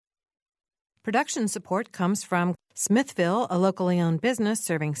Production support comes from Smithville, a locally owned business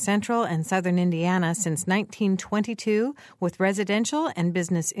serving central and southern Indiana since 1922 with residential and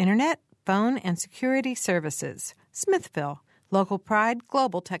business internet, phone, and security services. Smithville, local pride,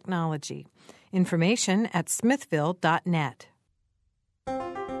 global technology. Information at smithville.net.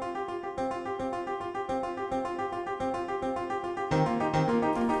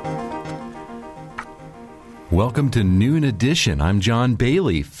 Welcome to Noon Edition. I'm John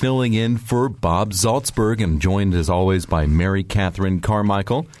Bailey, filling in for Bob Zaltzberg, and joined as always by Mary Catherine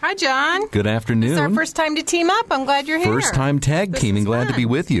Carmichael. Hi, John. Good afternoon. It's our first time to team up. I'm glad you're here. First time tag teaming. Glad to be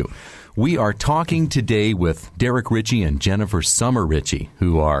with you. We are talking today with Derek Ritchie and Jennifer Summer Ritchie,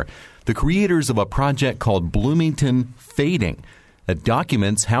 who are the creators of a project called Bloomington Fading that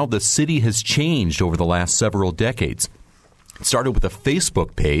documents how the city has changed over the last several decades. It started with a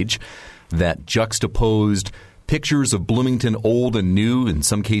Facebook page that juxtaposed pictures of Bloomington, old and new, in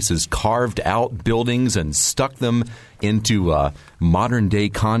some cases carved out buildings and stuck them into modern-day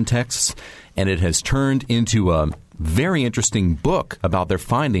contexts. And it has turned into a very interesting book about their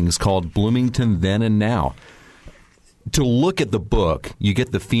findings called Bloomington Then and Now. To look at the book, you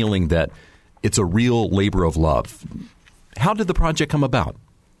get the feeling that it's a real labor of love. How did the project come about?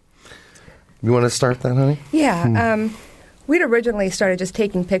 You want to start that, honey? Yeah. We'd originally started just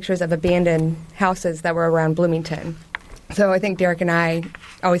taking pictures of abandoned houses that were around Bloomington. So I think Derek and I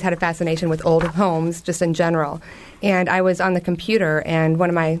always had a fascination with old homes just in general. And I was on the computer, and one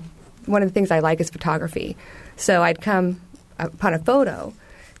of the things I like is photography. So I'd come upon a photo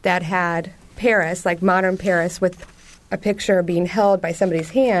that had Paris, like modern Paris, with a picture being held by somebody's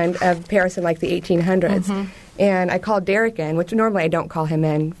hand of Paris in like the 1800s. Mm-hmm. And I called Derek in, which normally I don't call him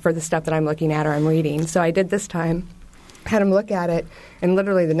in for the stuff that I'm looking at or I'm reading. So I did this time. Had him look at it, and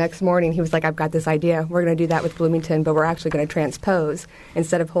literally the next morning he was like, I've got this idea. We're going to do that with Bloomington, but we're actually going to transpose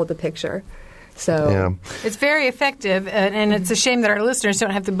instead of hold the picture. So It's very effective, and it's a shame that our listeners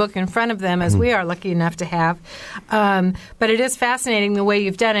don't have the book in front of them, as we are lucky enough to have. But it is fascinating the way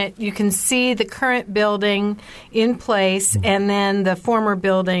you've done it. You can see the current building in place, and then the former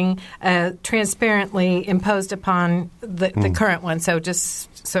building transparently imposed upon the current one. So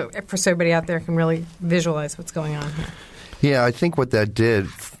just so everybody out there can really visualize what's going on here. Yeah, I think what that did,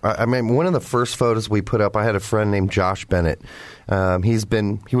 I mean, one of the first photos we put up, I had a friend named Josh Bennett.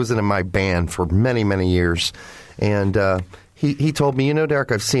 He was in my band for many, many years. And he told me,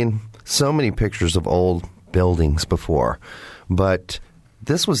 Derek, I've seen so many pictures of old buildings before. But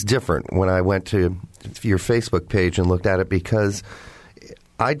this was different when I went to your Facebook page and looked at it, because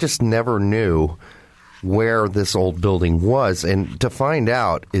I just never knew where this old building was. And to find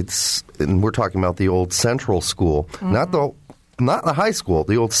out, and we're talking about the old Central School, not the high school,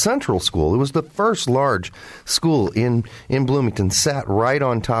 the old Central School. It was the first large school in Bloomington, sat right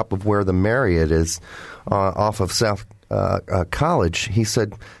on top of where the Marriott is off of South College. He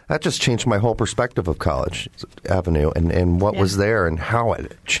said, that just changed my whole perspective of College Avenue and what was there and how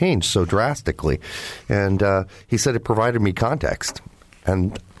it changed so drastically. And he said it provided me context.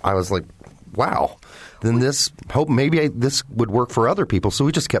 And I was like, wow. Then this would work for other people, so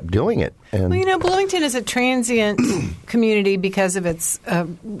we just kept doing it. And Bloomington is a transient community because of its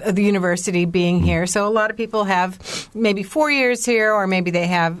the university being here. So a lot of people have maybe 4 years here, or maybe they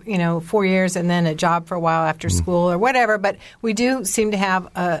have 4 years and then a job for a while after school or whatever. But we do seem to have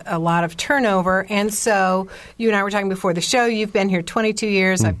a lot of turnover. And so you and I were talking before the show. You've been here 22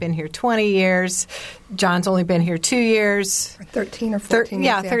 years. I've been here 20 years. John's only been here 2 years. 13 or 14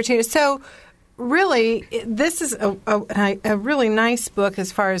 years. 13 years. So really, this is a really nice book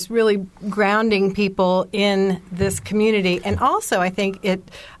as far as really grounding people in this community. And also, I think it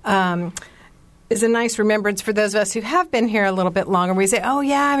is a nice remembrance for those of us who have been here a little bit longer. We say, oh,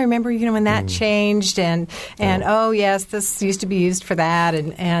 yeah, I remember, when that changed. And oh, yes, this used to be used for that.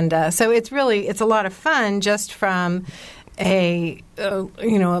 And so it's a lot of fun just from a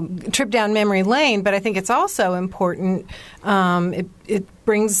trip down memory lane, but I think it's also important. It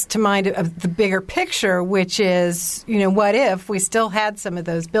brings to mind the bigger picture, which is, what if we still had some of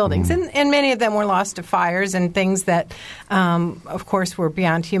those buildings? And many of them were lost to fires and things that, of course, were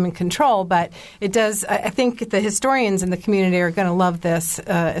beyond human control. But it does, I think the historians in the community are going to love this,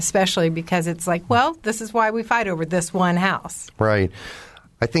 especially because it's like, well, this is why we fight over this one house. Right.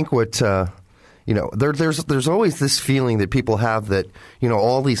 I think what there's always this feeling that people have that,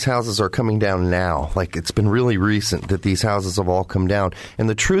 all these houses are coming down now. Like, it's been really recent that these houses have all come down. And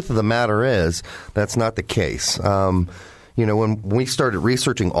the truth of the matter is that's not the case. when we started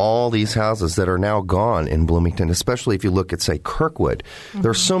researching all these houses that are now gone in Bloomington, especially if you look at, say, Kirkwood,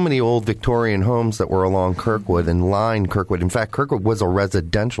 there's so many old Victorian homes that were along Kirkwood and line Kirkwood. In fact, Kirkwood was a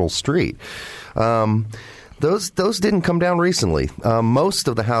residential street. Those didn't come down recently. Most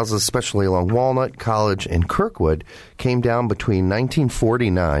of the houses, especially along Walnut, College, and Kirkwood, came down between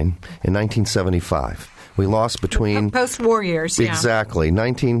 1949 and 1975. We lost between post-war years. Exactly.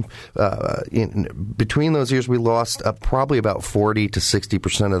 Between those years, we lost probably about 40 to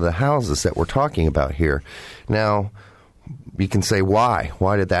 60% of the houses that we're talking about here. Now, you can say, why?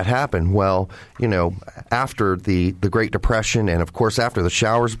 Why did that happen? Well, after the Great Depression and, of course, after the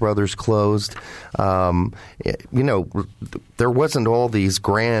Showers Brothers closed, there wasn't all these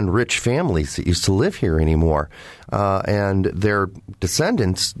grand, rich families that used to live here anymore. And their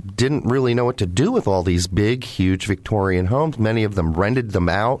descendants didn't really know what to do with all these big, huge Victorian homes. Many of them rented them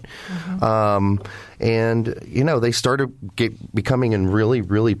out. And, they started becoming in really,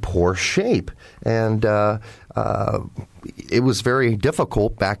 really poor shape. And it was very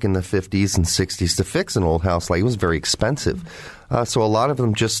difficult back in the 50s and 60s to fix an old house. It was very expensive. So a lot of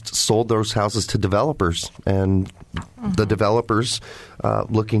them just sold those houses to developers. And the developers,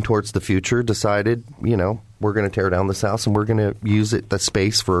 looking towards the future, decided, we're going to tear down this house and we're going to use the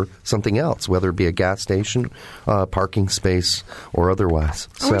space for something else, whether it be a gas station, parking space, or otherwise.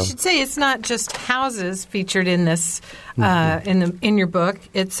 So we should say it's not just houses featured in this in your book.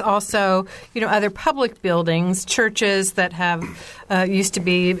 It's also other public buildings, churches that have used to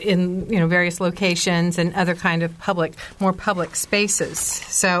be in various locations, and other kind of more public spaces.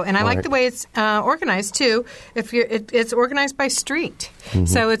 So, and I like the way it's organized too. It's organized by street,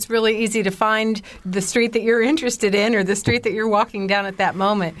 so it's really easy to find the street that you're interested in or the street that you're walking down at that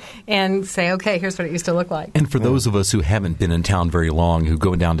moment and say, okay, here's what it used to look like. And for those of us who haven't been in town very long, who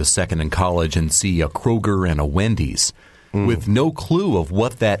go down to 2nd and College and see a Kroger and a Wendy's with no clue of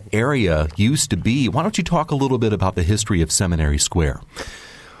what that area used to be, why don't you talk a little bit about the history of Seminary Square?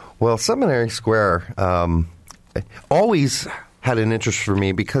 Well, Seminary Square always had an interest for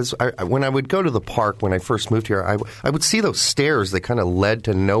me because when I would go to the park when I first moved here, I would see those stairs that kind of led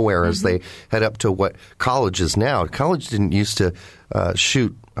to nowhere as they head up to what College is now. College didn't used to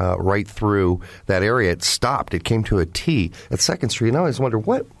shoot right through that area. It stopped. It came to a T at 2nd Street. And I always wondered,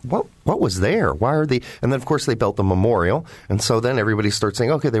 what was there? Why are they? And then, of course, they built the memorial. And so then everybody starts saying,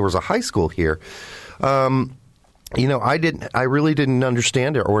 okay, there was a high school here. I really didn't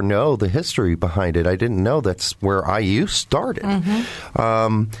understand it or know the history behind it. I didn't know that's where IU started.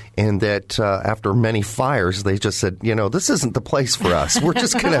 And that after many fires, they just said, this isn't the place for us. We're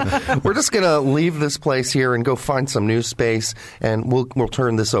just gonna leave this place here and go find some new space, and we'll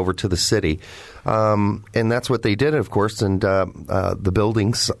turn this over to the city. And that's what they did, of course. And the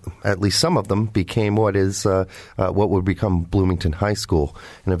buildings, at least some of them, became what would become Bloomington High School.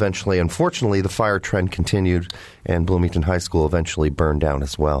 And eventually, unfortunately, the fire trend continued, and Bloomington High School eventually burned down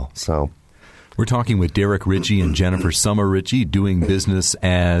as well. So, we're talking with Derek Ritchie and Jennifer Summer Ritchie, doing business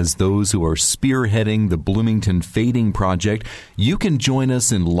as those who are spearheading the Bloomington Fading Project. You can join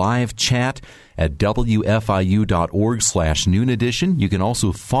us in live chat at wfiu.org/Noon Edition. You can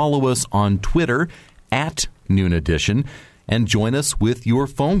also follow us on Twitter at Noon Edition and join us with your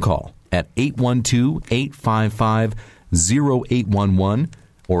phone call at 812-855-0811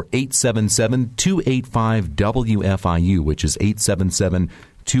 or 877-285-WFIU, which is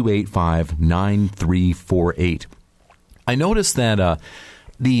 877-285-9348. I noticed that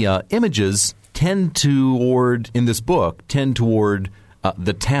the images tend toward the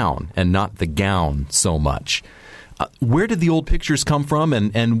town and not the gown so much. Where did the old pictures come from,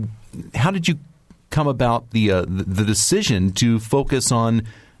 and how did you come about the decision to focus on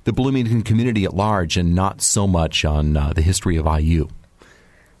the Bloomington community at large and not so much on the history of IU?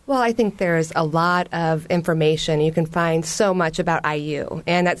 Well, I think there's a lot of information. You can find so much about IU,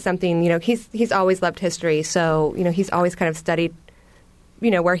 and that's something, he's always loved history, so, he's always kind of studied,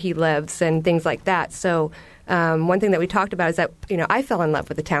 where he lives and things like that. So one thing that we talked about is that, I fell in love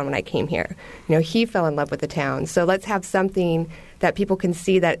with the town when I came here. He fell in love with the town. So let's have something that people can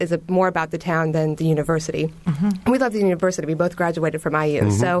see that is more about the town than the university. We love the university. We both graduated from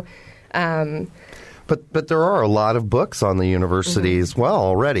IU. So But there are a lot of books on the university as well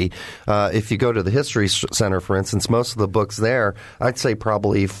already. If you go to the History Center, for instance, most of the books there, I'd say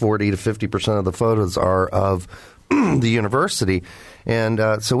probably 40 to 50% of the photos are of the university.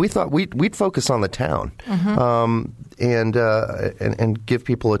 And so we thought we'd focus on the town and give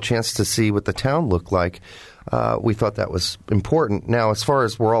people a chance to see what the town looked like. we thought that was important. Now, as far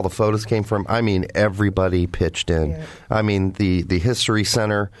as where all the photos came from, I mean, everybody pitched in. Yeah. I mean, the History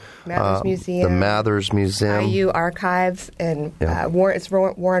Center, Mathers Museum, the Mathers Museum, IU Archives, and it's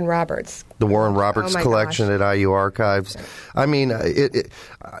Warren Roberts. The Warren Roberts collection gosh. at IU Archives. I mean,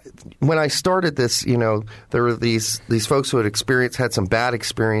 when I started this, there were these folks who had some bad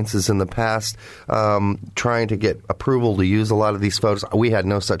experiences in the past trying to get approval to use a lot of these photos. We had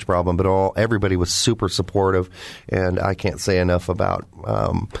no such problem at all. Everybody was super supportive, and I can't say enough about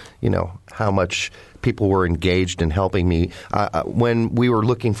how much people were engaged in helping me. When we were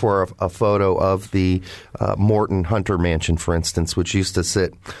looking for a photo of the Morton Hunter Mansion, for instance, which used to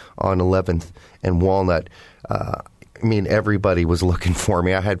sit on 11th and Walnut, everybody was looking for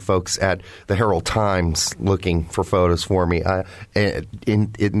me. I had folks at the Herald Times looking for photos for me, in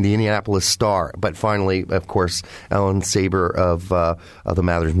the Indianapolis Star. But finally, of course, Ellen Saber of the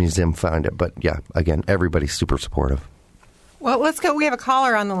Mathers Museum found it. But yeah, again, everybody's super supportive. Well, let's go. We have a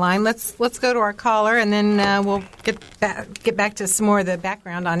caller on the line. Let's go to our caller, and then we'll get back to some more of the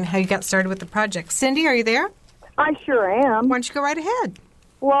background on how you got started with the project. Cindy, are you there? I sure am. Why don't you go right ahead?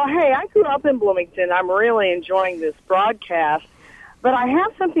 Well, hey, I grew up in Bloomington. I'm really enjoying this broadcast. But I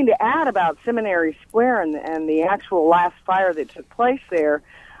have something to add about Seminary Square and the actual last fire that took place there.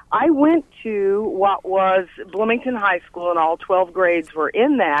 I went to what was Bloomington High School, and all 12 grades were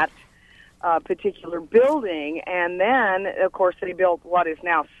in that particular building. And then, of course, they built what is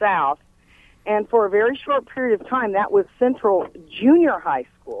now South. And for a very short period of time, that was Central Junior High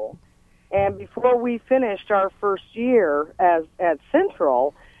School. And before we finished our first year at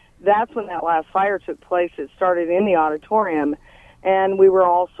Central, that's when that last fire took place. It started in the auditorium, and we were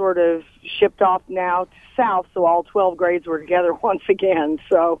all sort of shipped off now to South, so all 12 grades were together once again.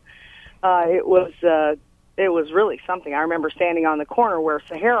 So it was really something. I remember standing on the corner where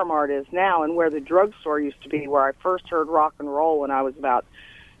Sahara Mart is now and where the drugstore used to be, where I first heard rock and roll when I was about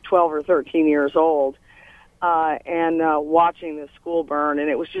 12 or 13 years old. And watching the school burn, and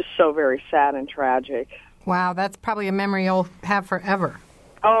it was just so very sad and tragic. Wow, that's probably a memory you'll have forever.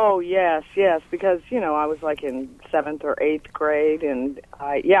 Oh, yes, because, I was like in 7th or 8th grade, and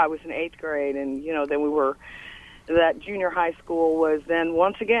I was in 8th grade, and, then that junior high school was then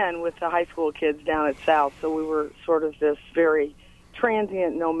once again with the high school kids down at South, so we were sort of this very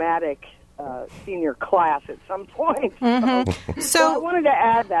transient, nomadic senior class at some point. Mm-hmm. So I wanted to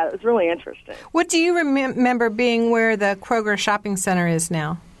add that. It was really interesting. What do you remember being where the Kroger Shopping Center is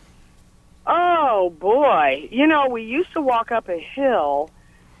now? Oh, boy. We used to walk up a hill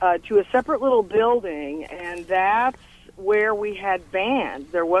to a separate little building, and that's where we had band.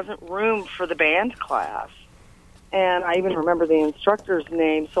 There wasn't room for the band class. And I even remember the instructor's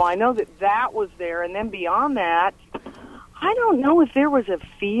name, so I know that was there. And then beyond that, I don't know if there was a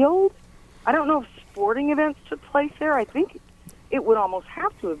field. I don't know if sporting events took place there. I think it would almost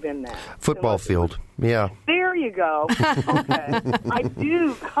have to have been that. Football field, yeah. There you go. Okay. I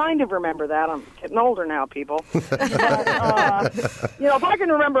do kind of remember that. I'm getting older now, people. But, if I can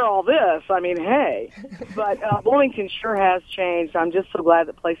remember all this, hey. But Bloomington sure has changed. I'm just so glad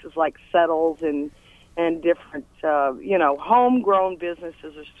that places like Settles and different, homegrown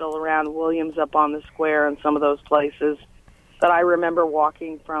businesses are still around. Williams up on the square and some of those places that I remember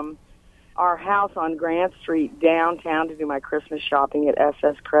walking from our house on Grant Street downtown to do my Christmas shopping at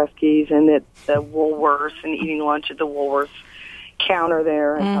S.S. Kresge's and at the Woolworths and eating lunch at the Woolworths counter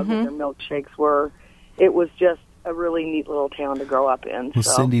there and how good their milkshakes were. It was just a really neat little town to grow up in. Well,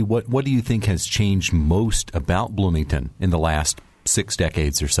 Cindy, what do you think has changed most about Bloomington in the last 6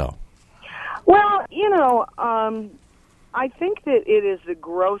 decades or so? Well, I think that it is the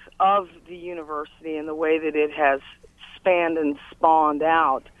growth of the university and the way that it has spanned and spawned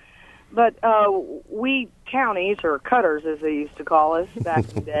out. But we townies, or cutters as they used to call us back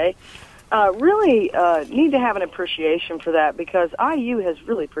in the day, really need to have an appreciation for that because IU has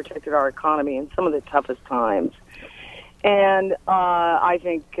really protected our economy in some of the toughest times. And I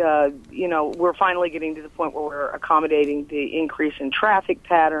think, we're finally getting to the point where we're accommodating the increase in traffic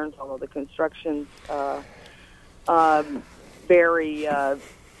patterns, although the construction's very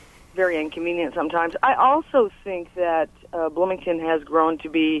inconvenient sometimes. I also think that Bloomington has grown to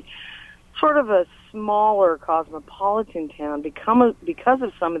be sort of a smaller cosmopolitan town because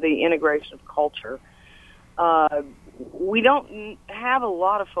of some of the integration of culture. We don't have a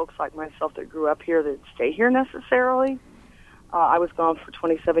lot of folks like myself that grew up here that stay here necessarily. I was gone for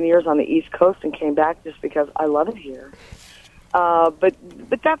 27 years on the East Coast and came back just because I love it here. But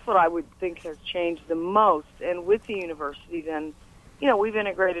that's what I would think has changed the most. And with the university, then, we've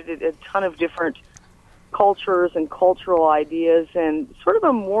integrated a ton of different cultures and cultural ideas and sort of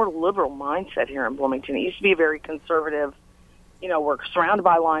a more liberal mindset here in Bloomington. It used to be very conservative. You know, we're surrounded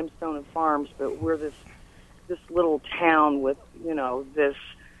by limestone and farms, but we're this little town with, you know, this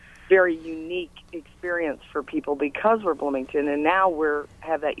very unique experience for people because we're Bloomington, and now we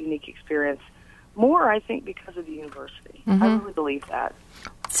have that unique experience more, I think, because of the university. I really believe that.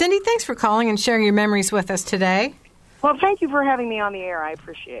 Cindy, thanks for calling and sharing your memories with us today. Well, thank you for having me on the air. I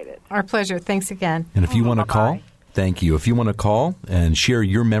appreciate it. Our pleasure. Thanks again. And if you want to call, Bye-bye. thank you. If you want to call and share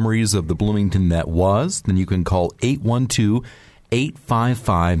your memories of the Bloomington that was, then you can call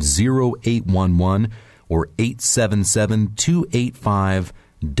 812-855-0811 or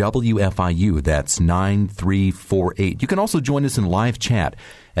 877-285-WFIU. That's 9348. You can also join us in live chat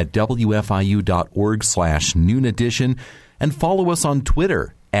at WFIU.org/Noon Edition and follow us on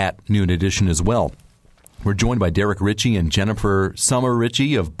Twitter at Noon Edition as well. We're joined by Derek Ritchie and Jennifer Summer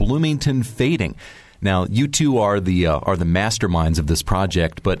Ritchie of Bloomington Fading. Now, you two are the masterminds of this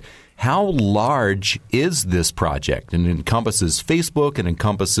project, but how large is this project? And it encompasses Facebook, and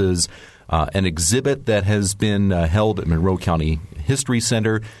encompasses an exhibit that has been held at Monroe County History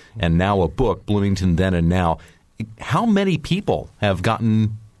Center, and now a book, Bloomington Then and Now. How many people have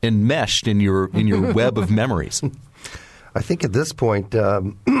gotten enmeshed in your web of memories? I think at this point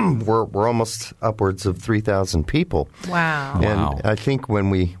we're almost upwards of 3,000 people. Wow. And I think when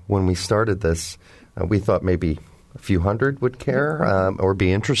we started this, we thought maybe a few hundred would care or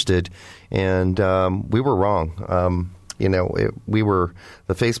be interested, and we were wrong. The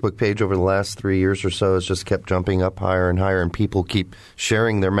Facebook page over the last 3 years or so has just kept jumping up higher and higher, and people keep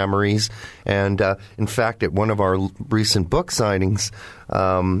sharing their memories. And in fact, at one of our recent book signings,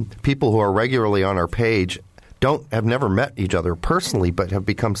 people who are regularly on our page have never met each other personally, but have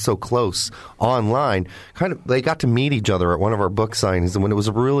become so close online. They got to meet each other at one of our book signings, and when it was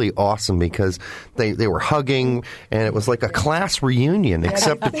really awesome because they were hugging, and it was like a class reunion,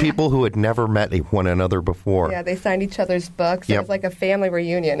 except of people who had never met one another before. Yeah, they signed each other's books. Yep. It was like a family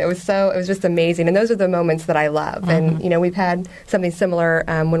reunion. It was just amazing, and those are the moments that I love. And we've had something similar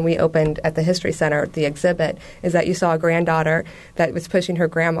when we opened at the History Center. The exhibit is that you saw a granddaughter that was pushing her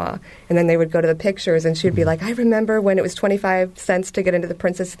grandma, and then they would go to the pictures, and she'd be like, I remember when it was 25 cents to get into the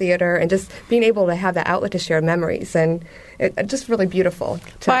Princess Theater, and just being able to have that outlet to share memories, and just really beautiful.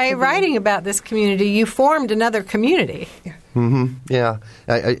 By writing about this community, you formed another community. Yeah. Mm-hmm. Yeah.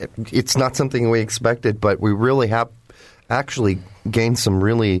 It's not something we expected, but we really have actually gained some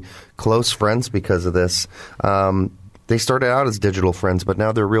really close friends because of this. They started out as digital friends, but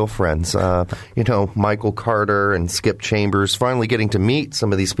now they're real friends. Michael Carter and Skip Chambers, finally getting to meet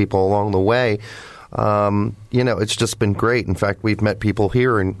some of these people along the way. It's just been great. In fact, we've met people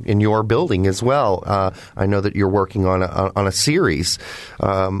here in your building as well. I know that you're working on a series,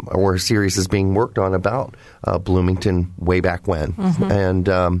 or a series is being worked on about Bloomington way back when. And,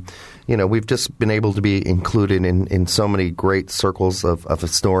 we've just been able to be included in so many great circles of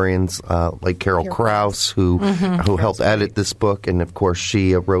historians, like Carol Krause, who helped edit this book. And, of course,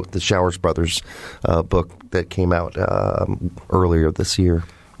 she wrote the Showers Brothers book that came out earlier this year.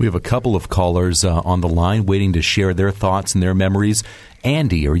 We have a couple of callers on the line waiting to share their thoughts and their memories.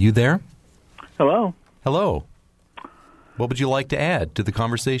 Andy, are you there? Hello. Hello. What would you like to add to the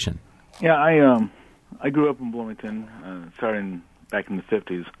conversation? Yeah, I grew up in Bloomington, starting back in the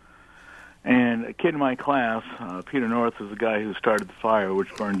 50s. And a kid in my class, Peter North, is the guy who started the fire,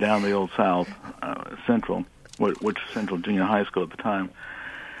 which burned down the Old South Central, which was Central Junior High School at the time.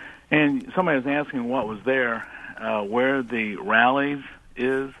 And somebody was asking what was there, where the rallies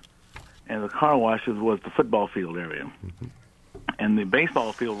is, and the car washes was the football field area. And the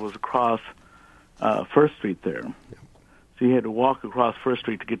baseball field was across First Street there. So you had to walk across First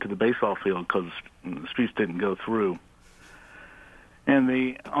Street to get to the baseball field because the streets didn't go through.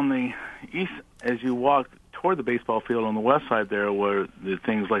 And on the east, as you walked toward the baseball field on the west side there were the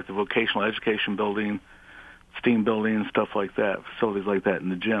things like the vocational education building, STEAM building, and stuff like that, facilities like that in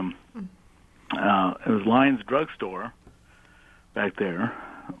the gym. It was Lyons Drugstore back there,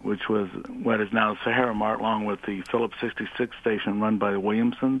 which was what is now Sahara Mart, along with the Phillips 66 station run by the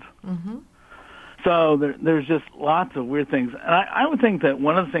Williamsons. So there's just lots of weird things. And I would think that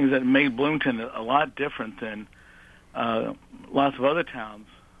one of the things that made Bloomington a lot different than lots of other towns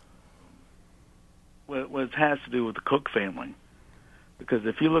has to do with the Cook family. Because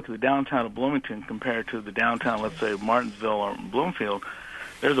if you look at the downtown of Bloomington compared to the downtown, let's say, Martinsville or Bloomfield,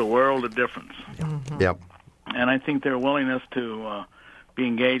 there's a world of difference. Yep. And I think their willingness to be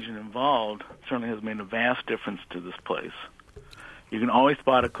engaged and involved certainly has made a vast difference to this place. You can always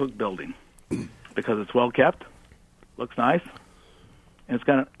spot a Cook building because it's well kept, looks nice, it's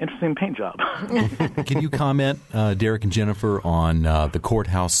got an interesting paint job. Can you comment, Derek and Jennifer, on the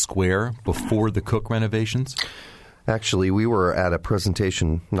courthouse square before the Cook renovations? Actually, we were at a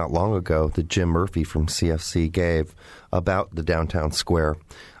presentation not long ago that Jim Murphy from CFC gave about the downtown square.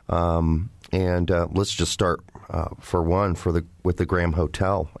 And let's just start, with the Graham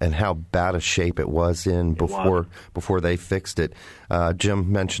Hotel and how bad a shape it was in before they fixed it.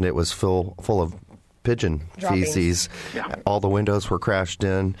 Jim mentioned it was full of pigeon feces. Yeah. All the windows were crashed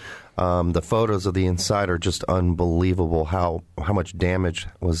in. The photos of the inside are just unbelievable. How much damage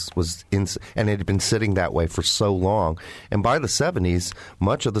was in, and it had been sitting that way for so long. And by the 70s,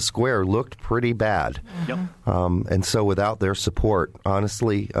 much of the square looked pretty bad. Yep. And so, without their support,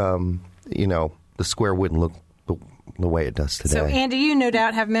 honestly, the square wouldn't look the way it does today. So, Andy, you no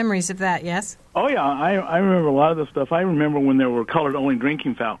doubt have memories of that, yes? Oh, yeah. I remember a lot of the stuff. I remember when there were colored-only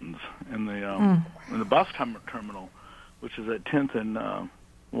drinking fountains in the bus terminal, which is at 10th and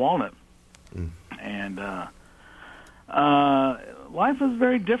Walnut. And life was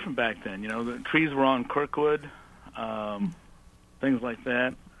very different back then. The trees were on Kirkwood, things like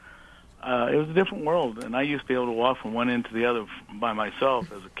that. It was a different world, and I used to be able to walk from one end to the other by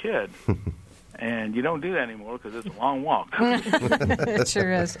myself as a kid. And you don't do that anymore because it's a long walk. It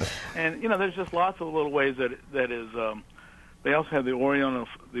sure is. And there's just lots of little ways that is. They also have the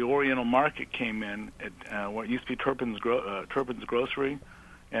Oriental Market came in at what used to be Turpin's Grocery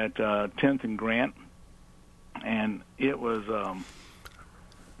at 10th and Grant, and it was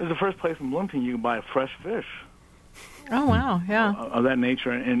the first place in Bloomington you could buy fresh fish. Oh wow, yeah. Of that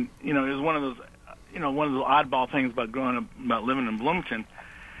nature, and it was one of those oddball things about living in Bloomington.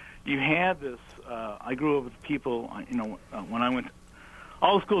 You had this. I grew up with people. When I went,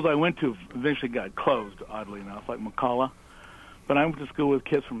 all the schools I went to eventually got closed. Oddly enough, like McCullough. But I went to school with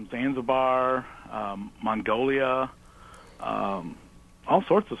kids from Zanzibar, Mongolia, all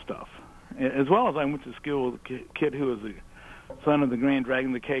sorts of stuff. As well as I went to school with a kid who was the son of the Grand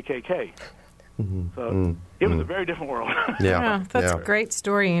Dragon of the KKK. Mm-hmm. So it was a very different world. That's a great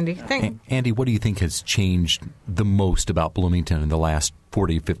story, Andy. Andy, what do you think has changed the most about Bloomington in the last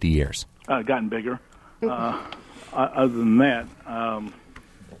 40, 50 years? Gotten bigger. Other than that,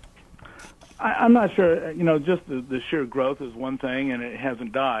 I'm not sure. Just the sheer growth is one thing, and it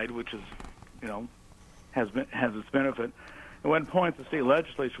hasn't died, which is, has its benefit. At one point, the state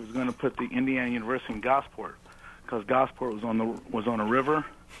legislature was going to put the Indiana University in Gosport because Gosport was on a river,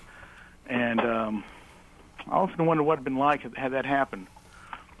 and I often wonder what it would have been like had that happened.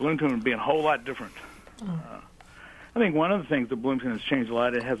 Bloomington would be a whole lot different. I think one of the things that Bloomington has changed a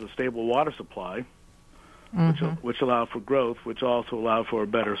lot, it has a stable water supply, which allowed for growth, which also allowed for a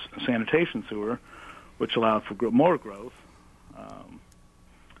better sanitation sewer, which allowed for more growth.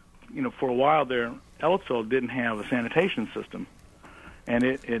 For a while there, Ellettsville didn't have a sanitation system, and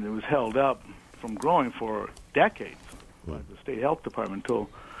it was held up from growing for decades by the state health department until,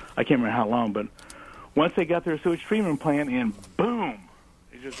 I can't remember how long, but once they got their sewage treatment plant in, boom,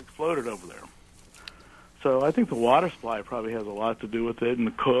 it just exploded over there. So I think the water supply probably has a lot to do with it, and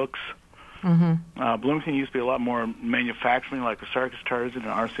the cooks. Bloomington used to be a lot more manufacturing, like a Circus Turzan and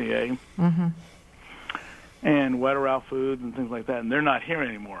RCA, and Wetterau Foods and things like that, and they're not here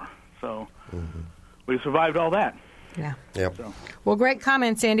anymore. So we survived all that. Yeah. Yep. So. Well, great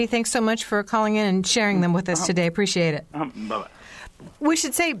comments, Andy. Thanks so much for calling in and sharing them with us today. Appreciate it. Bye-bye. We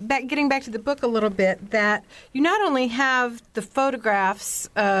should say, getting back to the book a little bit, that you not only have the photographs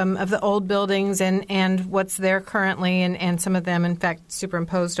of the old buildings and what's there currently, and some of them, in fact,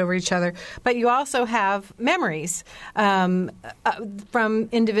 superimposed over each other, but you also have memories from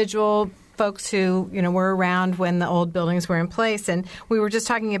individual folks who were around when the old buildings were in place. And we were just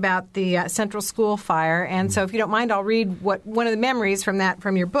talking about the Central School fire. And so if you don't mind, I'll read one of the memories from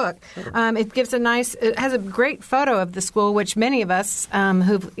your book. Sure. It has a great photo of the school, which many of us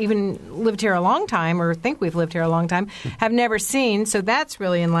who've even lived here a long time or think we've lived here a long time have never seen. So that's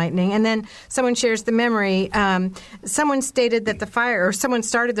really enlightening. And then someone shares the memory. Someone stated that someone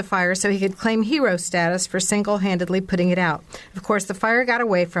started the fire so he could claim hero status for single-handedly putting it out. Of course, the fire got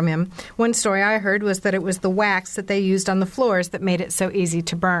away from him. One story I heard was that it was the wax that they used on the floors that made it so easy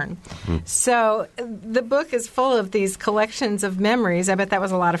to burn. So the book is full of these collections of memories. I bet that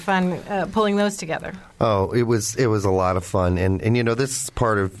was a lot of fun pulling those together. Oh, it was a lot of fun. And this is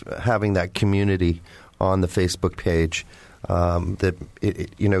part of having that community on the Facebook page. that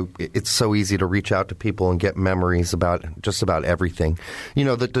it's so easy to reach out to people and get memories about just about everything.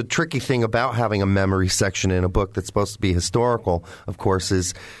 The tricky thing about having a memory section in a book that's supposed to be historical, of course,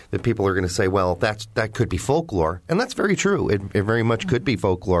 is that people are going to say, well, that could be folklore. And that's very true. It very much could be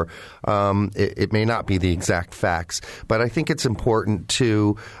folklore. It may not be the exact facts. But I think it's important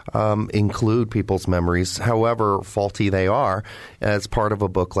to include people's memories, however faulty they are, as part of a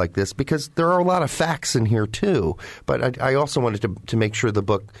book like this, because there are a lot of facts in here, too. But I also wanted to make sure the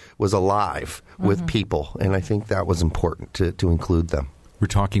book was alive with people, and I think that was important to include them. We're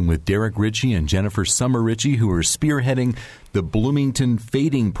talking with Derek Ritchie and Jennifer Summer Ritchie, who are spearheading the Bloomington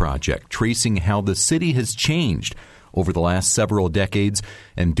Fading Project, tracing how the city has changed over the last several decades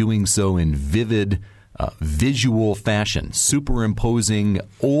and doing so in vivid visual fashion, superimposing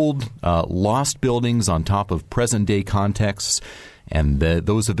old lost buildings on top of present-day contexts. And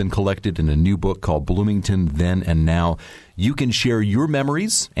those have been collected in a new book called Bloomington Then and Now. You can share your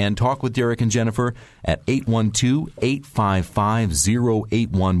memories and talk with Derek and Jennifer at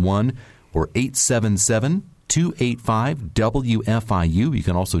 812-855-0811 or 877-285-WFIU. You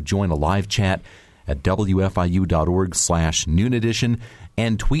can also join a live chat at WFIU.org/Noon Edition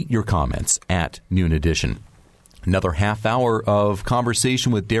and tweet your comments at Noon Edition. Another half hour of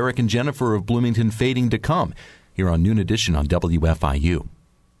conversation with Derek and Jennifer of Bloomington Fading to come here on Noon Edition on WFIU.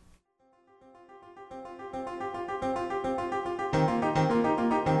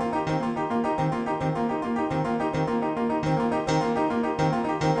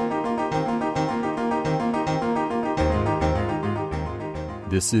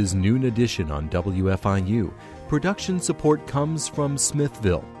 This is Noon Edition on WFIU. Production support comes from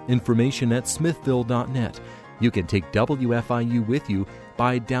Smithville. Information at smithville.net. You can take WFIU with you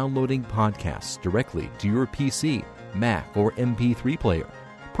by downloading podcasts directly to your PC, Mac, or MP3 player.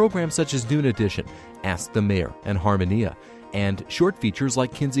 Programs such as Noon Edition, Ask the Mayor, and Harmonia, and short features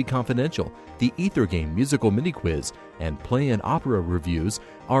like Kinsey Confidential, the Ether Game musical mini-quiz, and play and opera reviews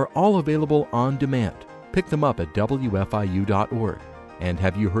are all available on demand. Pick them up at WFIU.org. And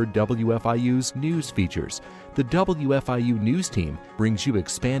have you heard WFIU's news features? The WFIU News Team brings you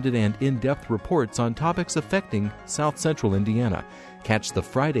expanded and in-depth reports on topics affecting South Central Indiana. Catch the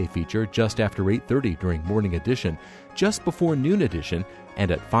Friday feature just after 8:30 during Morning Edition, just before Noon Edition, and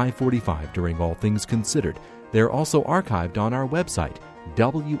at 5:45 during All Things Considered. They're also archived on our website,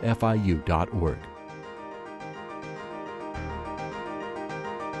 WFIU.org.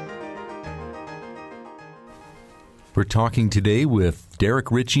 We're talking today with Derek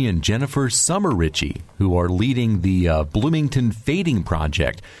Ritchie and Jennifer Summer Ritchie, who are leading the Bloomington Fading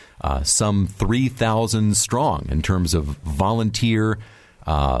Project, some 3,000 strong in terms of volunteer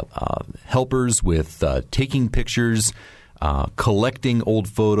helpers with taking pictures, collecting old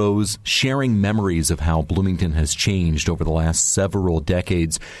photos, sharing memories of how Bloomington has changed over the last several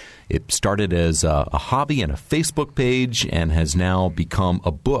decades. It started as a hobby and a Facebook page and has now become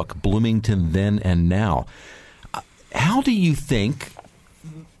a book, Bloomington Then and Now. How do you think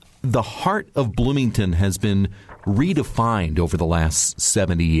the heart of Bloomington has been redefined over the last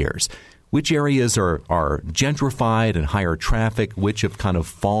 70 years? Which areas are gentrified and higher traffic? Which have kind of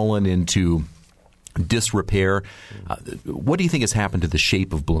fallen into disrepair? What do you think has happened to the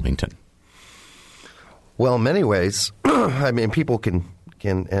shape of Bloomington? Well, in many ways, I mean, people can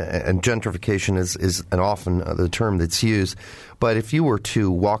and gentrification is often the term that's used. But if you were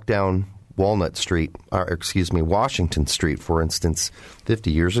to walk down Washington Street, for instance,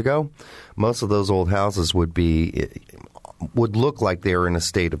 50 years ago, most of those old houses would look like they were in a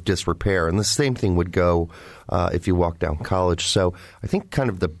state of disrepair. And the same thing would go if you walk down College. So I think kind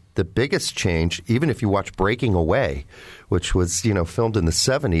of the biggest change, even if you watch Breaking Away, which was, filmed in the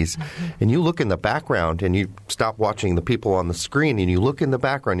 70s, and you look in the background and you stop watching the people on the screen and you look in the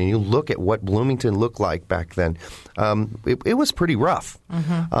background and you look at what Bloomington looked like back then, it was pretty rough.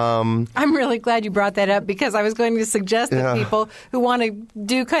 I'm really glad you brought that up because I was going to suggest that people who want to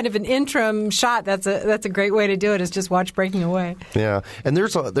do kind of an interim shot, that's a great way to do it, is just watch Breaking Away. Yeah, and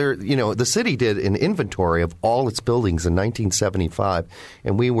the city did an inventory of all its buildings in 1975,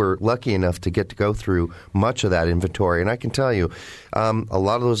 and we were lucky enough to get to go through much of that inventory. And I can tell you, a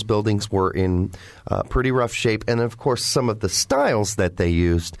lot of those buildings were in pretty rough shape. And, of course, some of the styles that they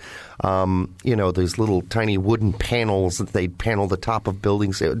used, those little tiny wooden panels that they'd panel the top of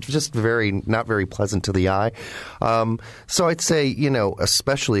buildings, it was just not very pleasant to the eye. So I'd say,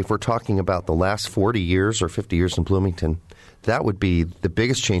 especially if we're talking about the last 40 years or 50 years in Bloomington, that would be the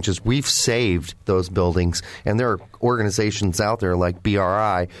biggest changes. We've saved those buildings, and there are organizations out there like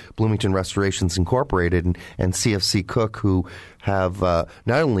BRI, Bloomington Restorations Incorporated, and CFC Cook, who have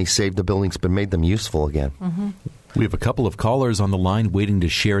not only saved the buildings but made them useful again. We have a couple of callers on the line waiting to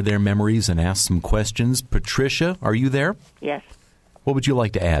share their memories and ask some questions. Patricia, are you there? Yes. What would you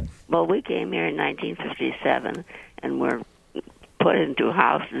like to add? Well, we came here in 1957 and were put into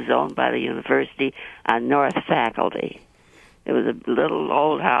houses owned by the university on North Faculty. It was a little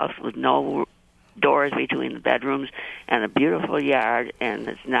old house with no doors between the bedrooms and a beautiful yard, and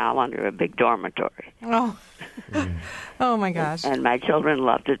it's now under a big dormitory. Oh, oh my gosh! And my children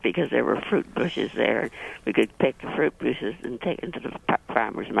loved it because there were fruit bushes there. We could pick the fruit bushes and take them to the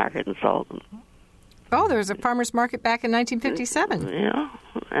farmer's market and sold them. Oh, there was a farmer's market back in 1957. You know,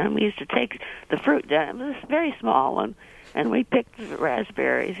 and we used to take the fruit down. It was a very small one. And we picked the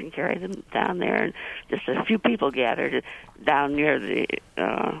raspberries and carried them down there, and just a few people gathered down near the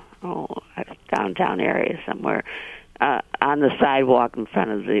downtown area somewhere on the sidewalk in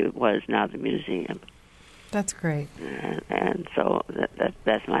front of what is now the museum. That's great. And so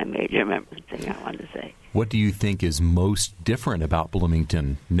that's my major thing I wanted to say. What do you think is most different about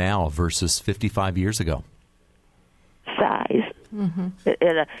Bloomington now versus 55 years ago? Size. Mm-hmm.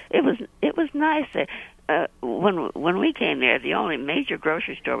 It was nice there. When we came there, the only major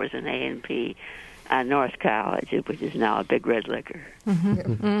grocery store was an A&P on North College, which is now a Big Red Liquor.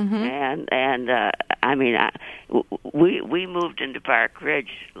 Mm-hmm. Mm-hmm. And I mean, we moved into Park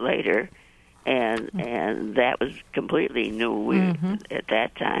Ridge later, and that was completely new at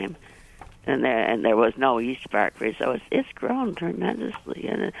that time. And there was no East Park Ridge, so it's grown tremendously.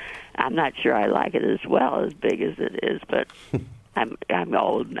 And I'm not sure I like it as well as big as it is, but. I'm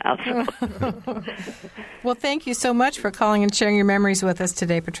old now. So. Well, thank you so much for calling and sharing your memories with us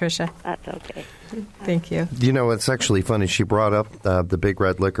today, Patricia. That's okay. Thank you. You know, it's actually funny. She brought up the Big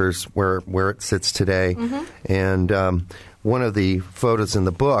Red Liquors where it sits today. Mm-hmm. And one of the photos in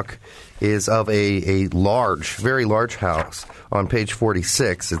the book is of a large, very large house on page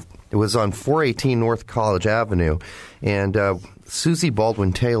 46. It was on 418 North College Avenue. And Susie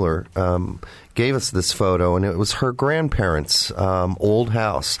Baldwin Taylor gave us this photo, and it was her grandparents' old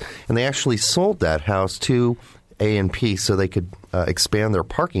house. And they actually sold that house to A&P so they could expand their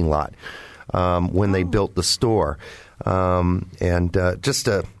parking lot when they built the store. Just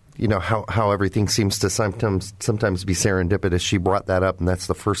you know how everything seems to sometimes be serendipitous. She brought that up, and that's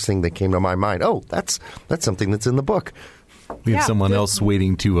the first thing that came to my mind. Oh, that's something that's in the book. We have someone else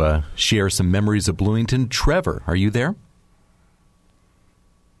waiting to share some memories of Bloomington. Trevor, are you there?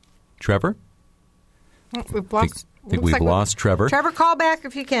 Trevor? We've lost. I think we've lost Trevor. Trevor, call back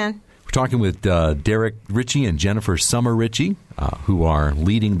if you can. We're talking with Derek Ritchie and Jennifer Summer Ritchie, who are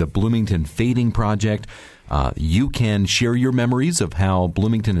leading the Bloomington Fading Project. You can share your memories of how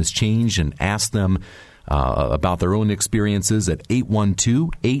Bloomington has changed and ask them about their own experiences at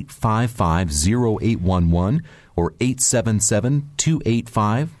 812-855-0811 or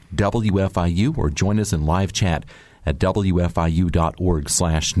 877-285-WFIU, or join us in live chat at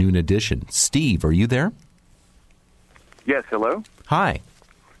WFIU.org/Noon Edition. Steve, are you there? Yes, hello. Hi.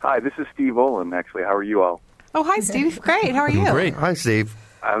 Hi, this is Steve Olin, actually. How are you all? Oh, hi, Steve. Great. How are you? Great. Hi, Steve.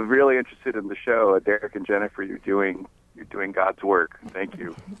 I'm really interested in the show. Derek and Jennifer, you're doing God's work. Thank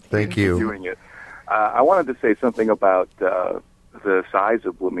you. Thank you. For doing it. I wanted to say something about the size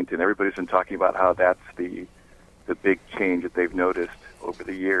of Bloomington. Everybody's been talking about how that's the big change that they've noticed over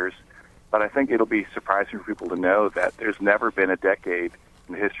the years. But I think it'll be surprising for people to know that there's never been a decade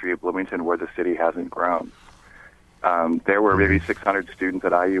in the history of Bloomington where the city hasn't grown. There were maybe 600 students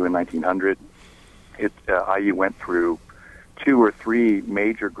at IU in 1900. IU went through 2 or 3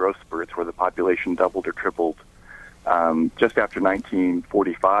 major growth spurts where the population doubled or tripled. Just after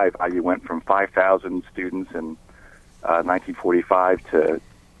 1945, IU went from 5,000 students in 1945 to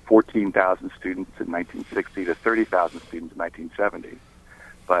 14,000 students in 1960 to 30,000 students in 1970.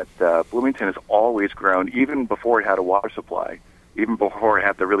 But Bloomington has always grown, even before it had a water supply, even before it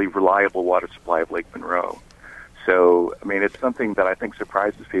had the really reliable water supply of Lake Monroe. So, I mean, it's something that I think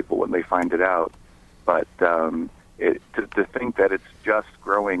surprises people when they find it out. But to think that it's just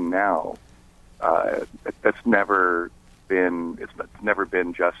growing now, it's never been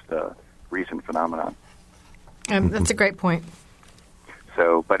just a recent phenomenon. That's a great point.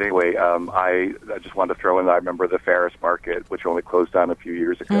 So, but anyway, I just wanted to throw in that I remember the Ferris Market, which only closed down a few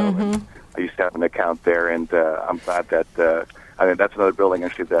years ago. Mm-hmm. And I used to have an account there, and I'm glad that I mean that's another building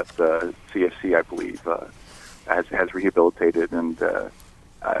actually that CFC, I believe, has rehabilitated. And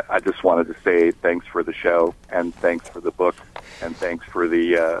I just wanted to say thanks for the show, and thanks for the book, and thanks for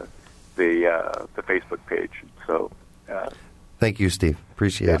the Facebook page. So, thank you, Steve.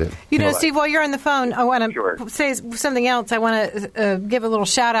 Appreciate it. You know, Steve, while you're on the phone, I want to Sure. say something else. I want to give a little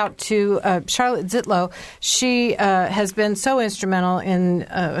shout out to Charlotte Zitlow. She has been so instrumental in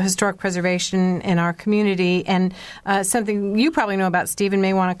historic preservation in our community. And something you probably know about, Steve, and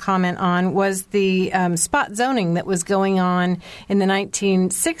may want to comment on, was the spot zoning that was going on in the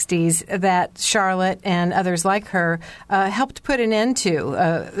 1960s that Charlotte and others like her helped put an end to.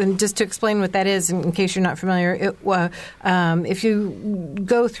 And just to explain what that is, in case you're not familiar, if you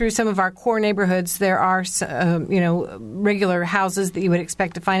go through some of our core neighborhoods, there are regular houses that you would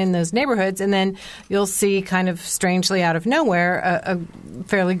expect to find in those neighborhoods, and then you'll see, kind of strangely out of nowhere, a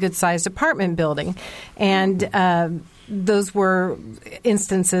fairly good-sized apartment building. And those were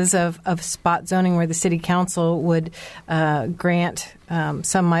instances of spot zoning where the city council would grant,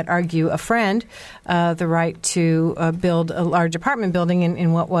 some might argue, a friend the right to build a large apartment building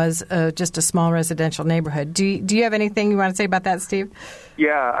in what was just a small residential neighborhood. Do you have anything you want to say about that, Steve?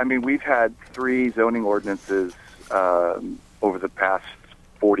 Yeah, I mean, we've had 3 zoning ordinances over the past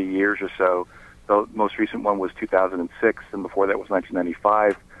 40 years or so. The most recent one was 2006, and before that was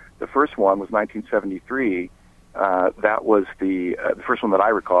 1995. The first one was 1973. That was the first one that I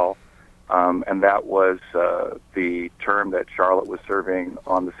recall, and that was the term that Charlotte was serving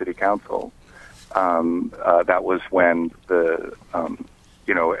on the city council. That was when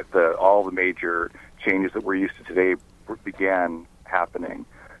all the major changes that we're used to today began happening.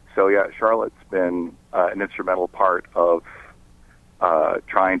 So yeah, Charlotte's been an instrumental part of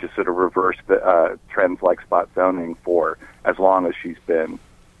trying to sort of reverse the trends like spot zoning for as long as she's been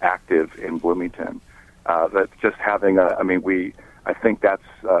active in Bloomington. That's just having I think that's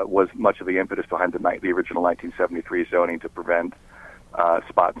was much of the impetus behind the original 1973 zoning to prevent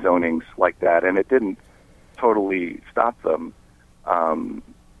spot zonings like that, and it didn't totally stop them,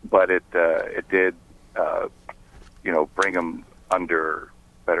 but it did bring them under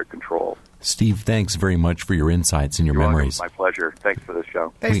better control. Steve, thanks very much for your insights and your memories. My pleasure. Thanks for the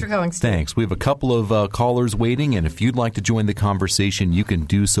show. Thanks for calling, Steve. Thanks. We have a couple of callers waiting, and if you'd like to join the conversation, you can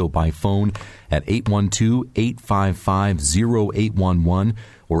do so by phone at 812-855-0811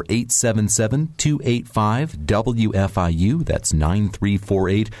 or 877-285-WFIU. That's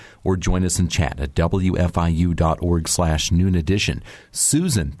 9348. Or join us in chat at WFIU.org/noon edition.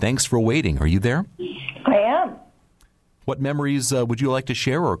 Susan, thanks for waiting. Are you there? I am. What memories would you like to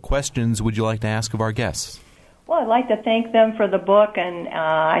share, or questions would you like to ask of our guests? Well, I'd like to thank them for the book, and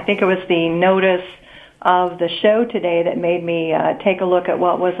I think it was the notice of the show today that made me take a look at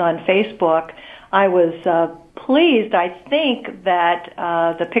what was on Facebook. I was pleased. I think that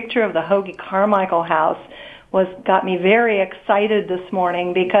the picture of the Hoagie Carmichael house got me very excited this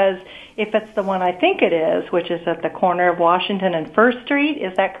morning, because if it's the one I think it is, which is at the corner of Washington and First Street,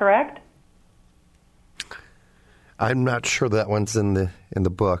 is that correct? I'm not sure that one's in the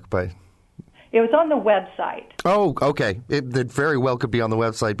book, but it was on the website. Oh, okay. It very well could be on the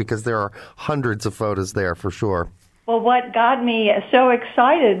website, because there are hundreds of photos there for sure. Well, what got me so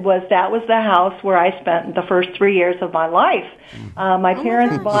excited was that was the house where I spent the first 3 years of my life. My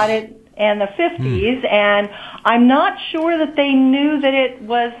parents bought it in the 50s, and I'm not sure that they knew that it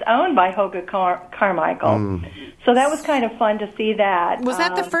was owned by Hoagie Carmichael. So that was kind of fun to see that. Was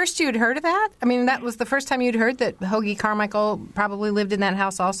that the first you'd heard of that? I mean, that was the first time you'd heard that Hoagie Carmichael probably lived in that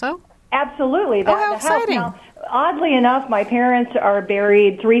house also? Absolutely. How exciting. Now, oddly enough, my parents are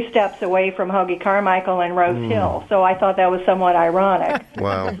buried 3 steps away from Hoagie Carmichael in Rose Hill, so I thought that was somewhat ironic.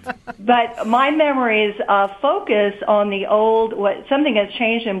 Wow. But my memories focus on the old, something that's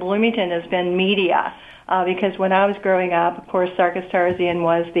changed in Bloomington has been media. Because when I was growing up, of course, Sarkis Tarzian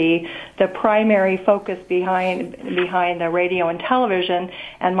was the primary focus behind the radio and television,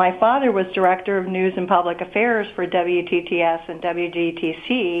 and my father was director of news and public affairs for WTTS and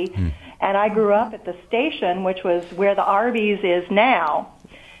WGTC, and I grew up at the station, which was where the Arby's is now.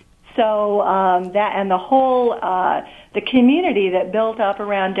 So that and the whole the community that built up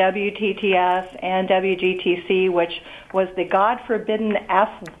around WTTS and WGTC, which was the God-forbidden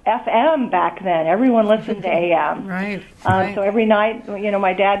FM back then. Everyone listened to AM. Right. So every night,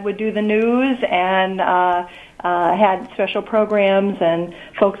 my dad would do the news and had special programs, and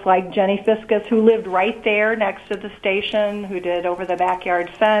folks like Jenny Fiskus, who lived right there next to the station, who did Over the Backyard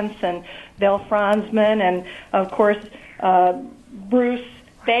Fence, and Bill Franzman, and, of course, Bruce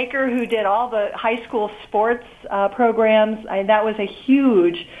Baker, who did all the high school sports programs. That was a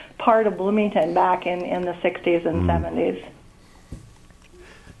huge part of Bloomington back in the 60s and 70s.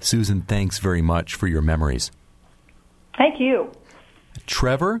 Susan, thanks very much for your memories. Thank you.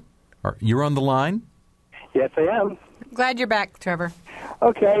 Trevor, you're on the line? Yes, I am. Glad you're back, Trevor.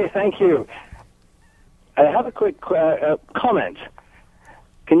 Okay, thank you. I have a quick comment.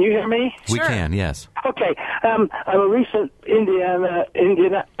 Can you hear me? We can, yes. Okay. I'm a recent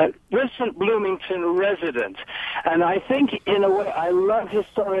recent Bloomington resident, and I think, in a way, I love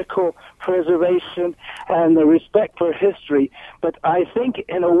historical preservation and the respect for history, but I think,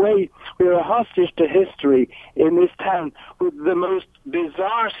 in a way, we're a hostage to history in this town with the most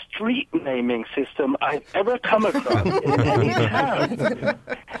bizarre street naming system I've ever come across in any town.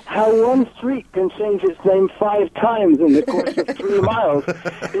 How one street can change its name 5 times in the course of 3 miles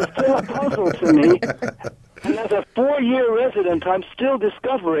is still a puzzle to me. And as a 4-year resident, I'm still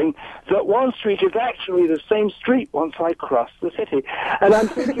discovering that one street is actually the same street once I cross the city. And I'm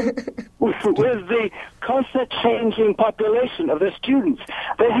thinking, with the constant changing population of the students,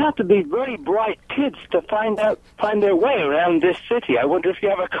 they have to be very bright kids to find their way around this city. I wonder if you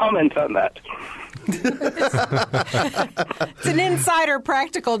have a comment on that. It's an insider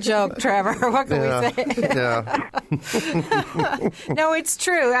practical joke, Trevor. What can we say? Yeah. No, it's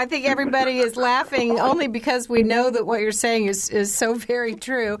true. I think everybody is laughing only because we know that what you're saying is so very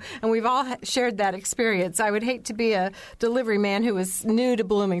true, and we've all shared that experience. I would hate to be a delivery man who was new to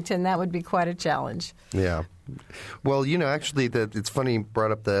Bloomington. That would be quite a challenge. Yeah. Well, actually, it's funny you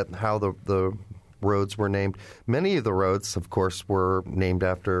brought up how the roads were named. Many of the roads, of course, were named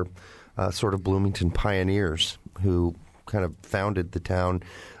after sort of Bloomington pioneers who kind of founded the town.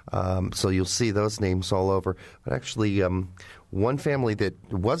 So you'll see those names all over. But actually, one family that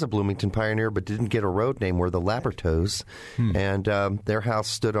was a Bloomington pioneer but didn't get a road name were the Labertos. And their house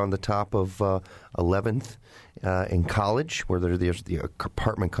stood on the top of 11th in College, where there's the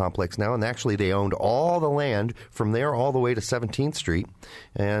apartment complex now. And actually, they owned all the land from there all the way to 17th Street.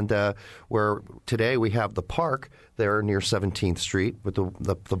 And where today we have the park there near 17th Street with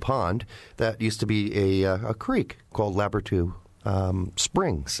the pond, that used to be a creek called Laberto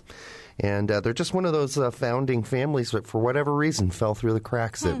Springs. And they're just one of those founding families that, for whatever reason, fell through the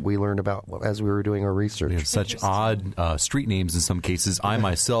cracks that we learned about as we were doing our research. We have such odd street names in some cases. I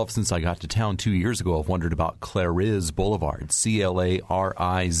myself, since I got to town 2 years ago, have wondered about Clarizz Boulevard,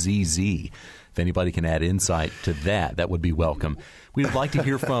 Clarizz. If anybody can add insight to that would be welcome. We'd like to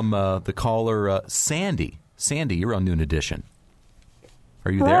hear from the caller, Sandy. Sandy, you're on Noon Edition.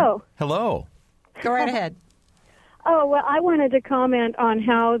 Are you there? Hello. Go right ahead. Oh, well, I wanted to comment on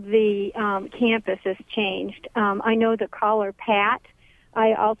how the campus has changed. I know the caller, Pat.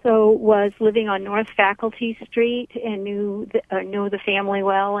 I also was living on North Faculty Street and knew the family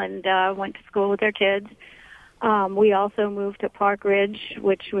well and went to school with their kids. We also moved to Park Ridge,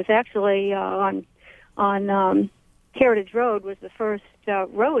 which was actually on Heritage Road, was the first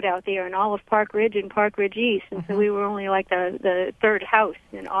road out there in all of Park Ridge and Park Ridge East, and so we were only like the third house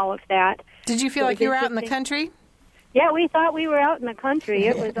in all of that. Did you feel like you were out in the country? Yeah, we thought we were out in the country.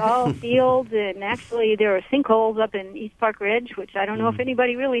 It was all fields, and actually there were sinkholes up in East Park Ridge, which I don't know if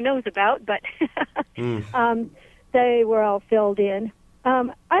anybody really knows about, but they were all filled in.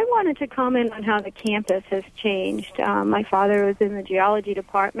 I wanted to comment on how the campus has changed. My father was in the geology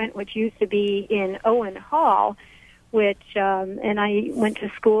department, which used to be in Owen Hall, and I went to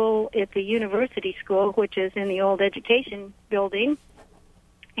school at the university school, which is in the old education building,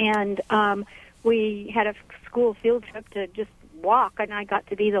 and we had a school field trip to just walk, and I got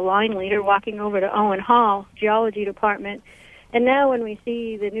to be the line leader walking over to Owen Hall geology department. And now when we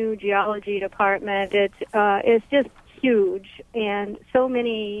see the new geology department, it's just huge, and so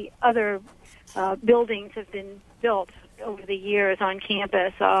many other buildings have been built over the years on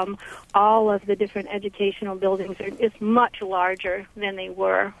campus. All of the different educational buildings is much larger than they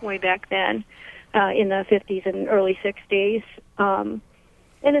were way back then in the 50s and early 60s.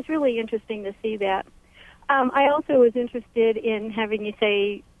 And it's really interesting to see that. I also was interested in having you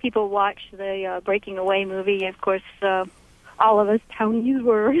say people watch the Breaking Away movie. Of course, all of us townies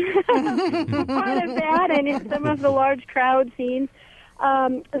were part of that, and in some of the large crowd scenes.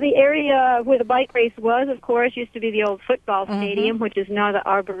 The area where the bike race was, of course, used to be the old football stadium, which is now the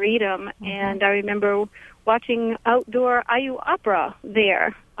Arboretum. And I remember watching outdoor IU Opera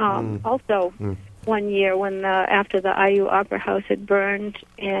there also. One year when after the IU Opera House had burned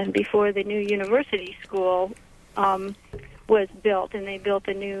and before the new university school was built, and they built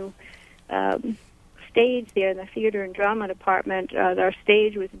a new stage there in the theater and drama department. Our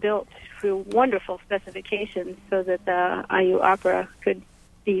stage was built through wonderful specifications so that the IU Opera could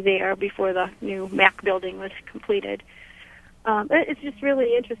be there before the new MAC building was completed. It's just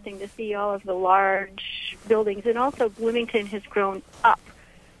really interesting to see all of the large buildings, and also Bloomington has grown up.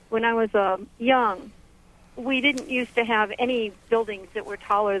 When I was young, we didn't used to have any buildings that were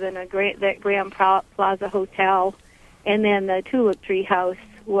taller than that Graham Plaza Hotel, and then the Tulip Tree House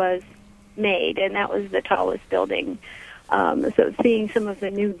was made, and that was the tallest building. So seeing some of the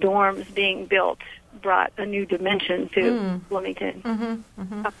new dorms being built brought a new dimension to Bloomington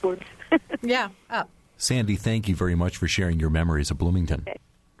upwards. Yeah, up. Sandy, thank you very much for sharing your memories of Bloomington. Okay.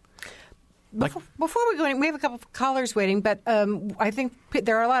 Before we go in, we have a couple of callers waiting, but I think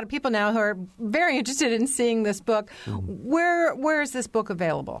there are a lot of people now who are very interested in seeing this book. Where is this book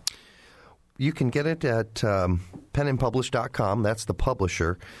available? You can get it at penandpublish.com. That's the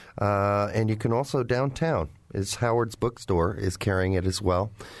publisher. And you can also downtown. It's Howard's Bookstore is carrying it as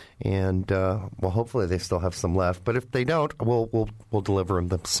well. And, well, hopefully they still have some left. But if they don't, we'll deliver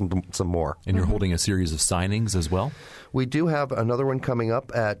them some more. And you're holding a series of signings as well? We do have another one coming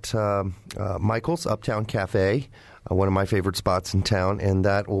up at Michael's Uptown Cafe, one of my favorite spots in town, and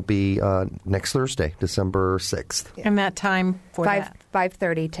that will be next Thursday, December 6th. And that time for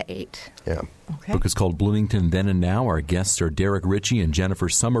 5:30 to 8. Yeah. Okay. The book is called Bloomington Then and Now. Our guests are Derek Ritchie and Jennifer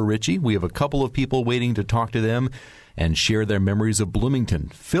Summer Ritchie. We have a couple of people waiting to talk to them and share their memories of Bloomington.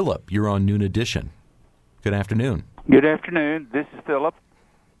 Philip, you're on Noon Edition. Good afternoon. Good afternoon. This is Philip.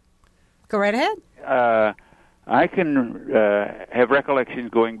 Go right ahead. I can have recollections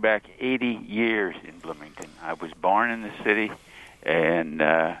going back 80 years in Bloomington. I was born in the city and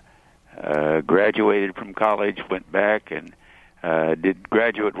graduated from college, went back and did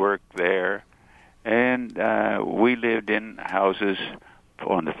graduate work there. And we lived in houses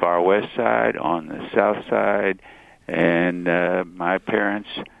on the far west side, on the south side, and my parents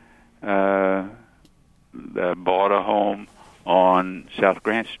bought a home on South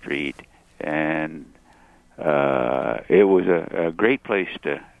Grant Street, and it was a great place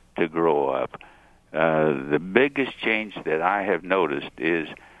to grow up. The biggest change that I have noticed is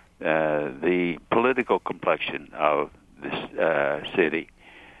the political complexion of this city.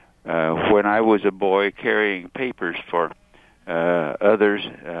 When I was a boy carrying papers for others,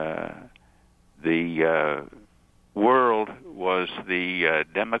 the World was the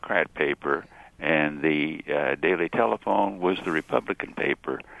Democrat paper, and the Daily Telephone was the Republican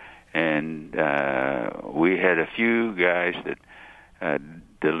paper. And we had a few guys that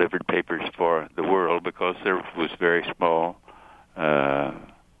delivered papers for the World because there was very small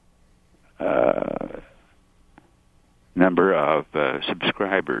number of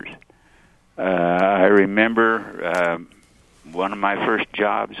subscribers. I remember one of my first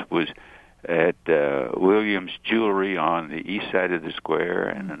jobs was at Williams Jewelry on the east side of the square,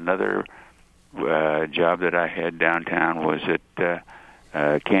 and another job that I had downtown was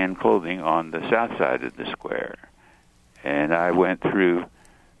at Can Clothing on the south side of the square. And I went through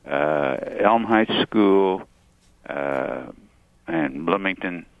Elm Heights School and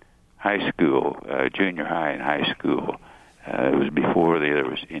Bloomington High School, junior high and high school. It was before there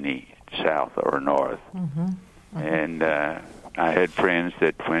was any south or north. And I had friends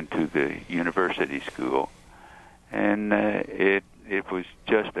that went to the university school, and it was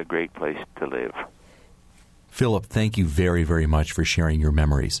just a great place to live. Philip, thank you very, very much for sharing your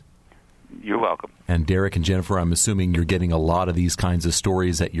memories. You're welcome. And Derek and Jennifer, I'm assuming you're getting a lot of these kinds of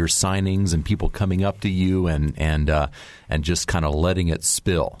stories at your signings and people coming up to you and just kind of letting it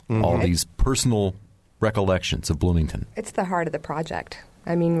spill. All these personal recollections of Bloomington. It's the heart of the project.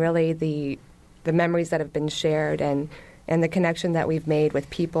 I mean, really, the memories that have been shared and the connection that we've made with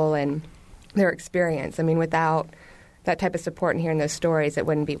people and their experience. I mean, without that type of support and hearing those stories, it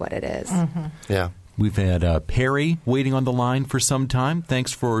wouldn't be what it is. Yeah. We've had Perry waiting on the line for some time.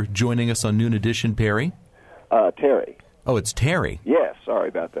 Thanks for joining us on Noon Edition, Perry. Terry. Oh, it's Terry. Yes, sorry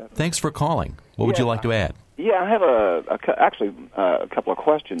about that. Thanks for calling. What would you like to add? Yeah, I have a couple of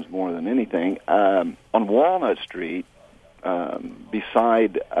questions more than anything. On Walnut Street,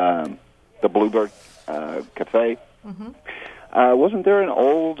 beside the Bluebird Cafe, wasn't there an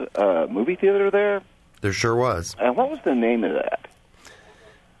old movie theater there? There sure was. What was the name of that?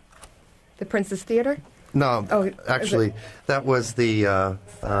 The Princess Theater? No, actually, that was the.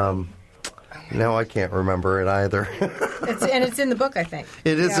 Now I can't remember it either. It's in the book, I think.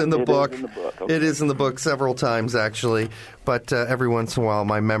 It is in the book. Is in the book. Okay. It is in the book several times, actually. But every once in a while,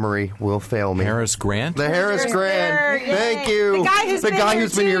 my memory will fail me. Harris Grant? The Harris Grant. Thank you. The guy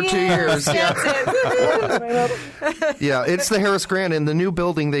who's been here 2 years. Yeah, it's the Harris Grant. And the new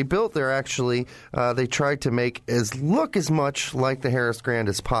building they built there, actually, they tried to make look as much like the Harris Grant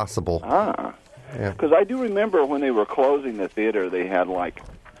as possible. Because I do remember when they were closing the theater, they had,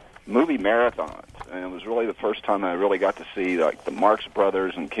 movie marathons, and it was really the first time I really got to see the Marx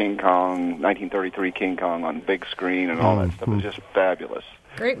Brothers and King Kong, 1933 King Kong on big screen and all that stuff. It was just fabulous.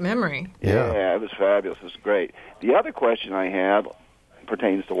 Great memory. Yeah, it was fabulous. It was great. The other question I had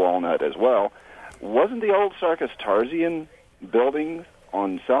pertains to Walnut as well. Wasn't the old Sarkis Tarzian building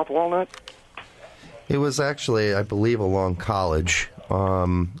on South Walnut? It was actually, I believe, along College.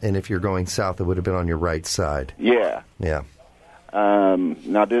 And if you're going south, it would have been on your right side. Yeah. Yeah.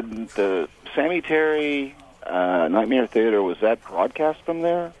 Now, did the Sammy Terry Nightmare Theater, was that broadcast from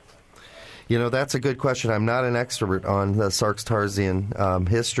there? You know, that's a good question. I'm not an expert on the Sarks-Tarzian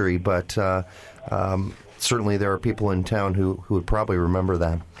history, but certainly there are people in town who would probably remember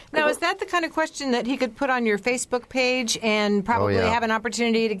that. Now, is that the kind of question that he could put on your Facebook page and probably have an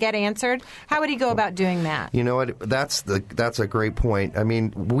opportunity to get answered? How would he go about doing that? You know what? That's a great point. I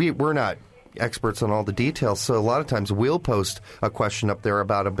mean, we're not experts on all the details, so a lot of times we'll post a question up there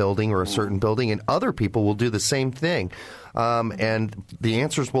about a building or a certain building, and other people will do the same thing. And the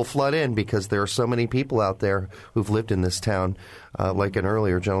answers will flood in because there are so many people out there who've lived in this town, like an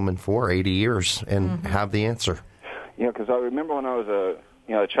earlier gentleman, for 80 years and have the answer. Yeah, because I remember when I was a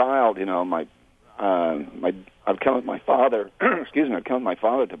child, I'd come with my father. Excuse me, I'd come with my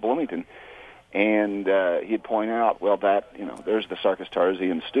father to Bloomington, and he'd point out, well, there's the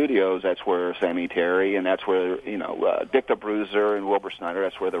Sarks-Tarzian Studios. That's where Sammy Terry, and that's where Dick the Bruiser and Wilbur Snyder.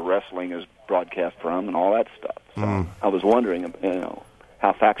 That's where the wrestling is broadcast from, and all that stuff. So I was wondering,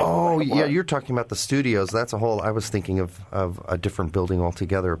 how factual. Oh, yeah, you're talking about the studios. That's a whole. I was thinking of a different building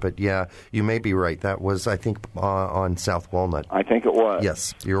altogether. But yeah, you may be right. That was, I think, on South Walnut. I think it was.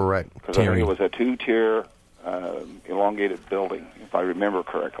 Yes, you're right. Because I think it was a 2-tier elongated building, if I remember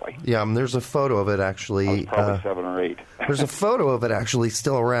correctly. Yeah, there's a photo of it actually. I was probably 7 or 8. There's a photo of it actually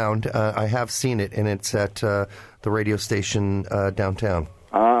still around. I have seen it, and it's at the radio station downtown.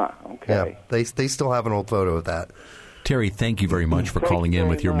 Ah, okay. Yeah, they still have an old photo of that. Terry, thank you very much for calling in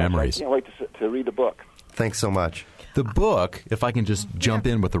with your memories. I can't wait to read the book. Thanks so much. The book, if I can just jump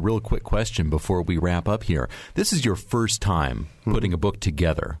in with a real quick question before we wrap up here. This is your first time putting a book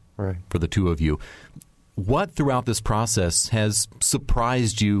together for the two of you. What throughout this process has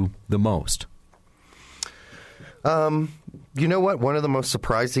surprised you the most? You know what? One of the most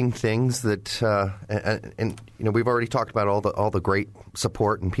surprising things that, and we've already talked about all the great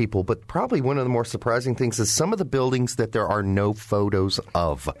support and people, but probably one of the more surprising things is some of the buildings that there are no photos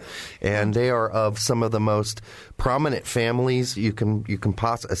of, and they are of some of the most prominent families you can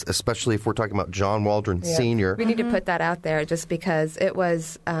possibly, especially if we're talking about John Waldron Sr. We need to put that out there just because it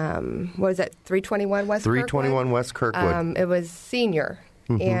was, what was it, 321 West 321 West Kirkwood. It was Senior,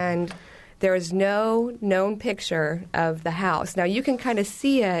 and there is no known picture of the house. Now, you can kind of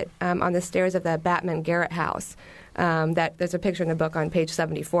see it on the stairs of the Batman Garrett house. That there's a picture in the book on page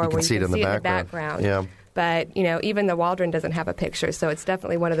 74 where you can see it in the background. Yeah. But, even the Waldron doesn't have a picture, so it's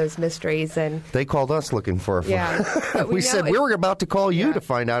definitely one of those mysteries. And they called us looking for a photo. Yeah. We said we were about to call you to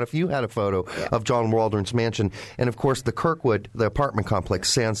find out if you had a photo of John Waldron's mansion. And, of course, the Kirkwood, the apartment complex,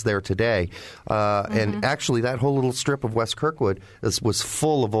 stands there today. And actually, that whole little strip of West Kirkwood was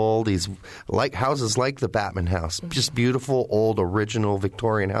full of all these houses like the Batman house, just beautiful, old, original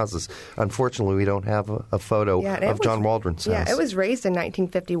Victorian houses. Unfortunately, we don't have a photo of John Waldron's house. Yeah, it was raised in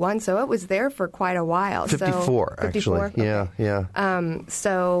 1951, so it was there for quite a while. 54, actually. Okay. Yeah.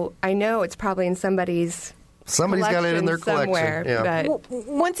 So I know it's probably in somebody's got it in their somewhere, collection. But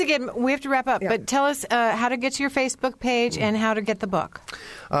once again, we have to wrap up, but tell us how to get to your Facebook page and how to get the book.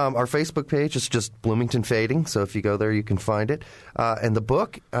 Our Facebook page is just Bloomington Fading, so if you go there, you can find it. And the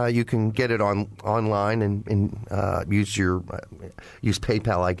book, you can get it online and use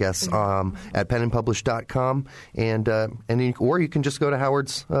PayPal, I guess, at penandpublish.com, or you can just go to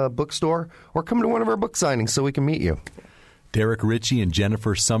Howard's bookstore or come to one of our book signings so we can meet you. Derek Ritchie and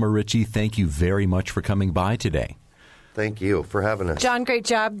Jennifer Summer Ritchie, thank you very much for coming by today. Thank you for having us. John, great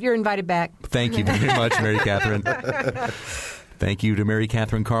job. You're invited back. Thank you very much, Mary Catherine. Thank you to Mary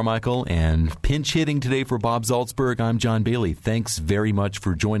Catherine Carmichael. And pinch hitting today for Bob Zaltzberg, I'm John Bailey. Thanks very much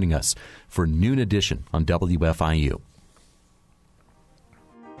for joining us for Noon Edition on WFIU.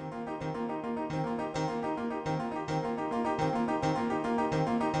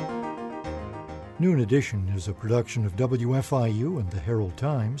 Noon Edition is a production of WFIU and the Herald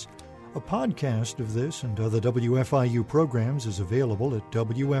Times. A podcast of this and other WFIU programs is available at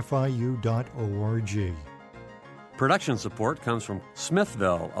WFIU.org. Production support comes from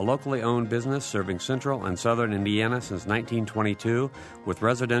Smithville, a locally owned business serving central and southern Indiana since 1922 with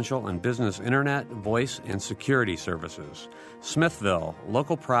residential and business internet, voice, and security services. Smithville,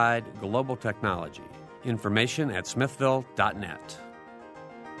 local pride, global technology. Information at smithville.net.